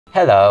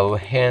Hello,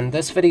 in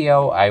this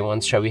video I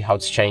want to show you how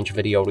to change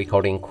video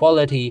recording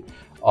quality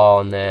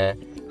on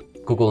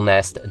Google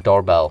Nest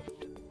Doorbell.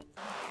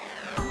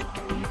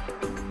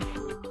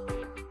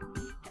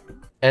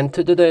 And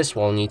to do this,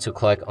 we'll need to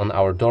click on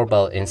our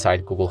doorbell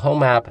inside Google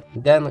Home app,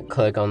 then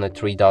click on the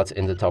three dots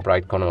in the top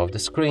right corner of the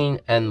screen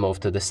and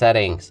move to the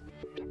settings.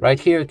 Right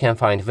here you can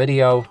find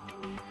video,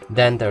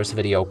 then there's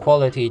video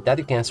quality that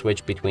you can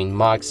switch between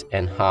max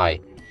and high.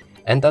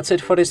 And that's it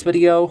for this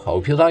video.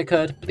 Hope you like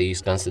it.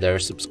 Please consider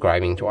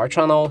subscribing to our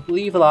channel,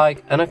 leave a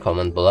like and a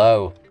comment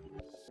below.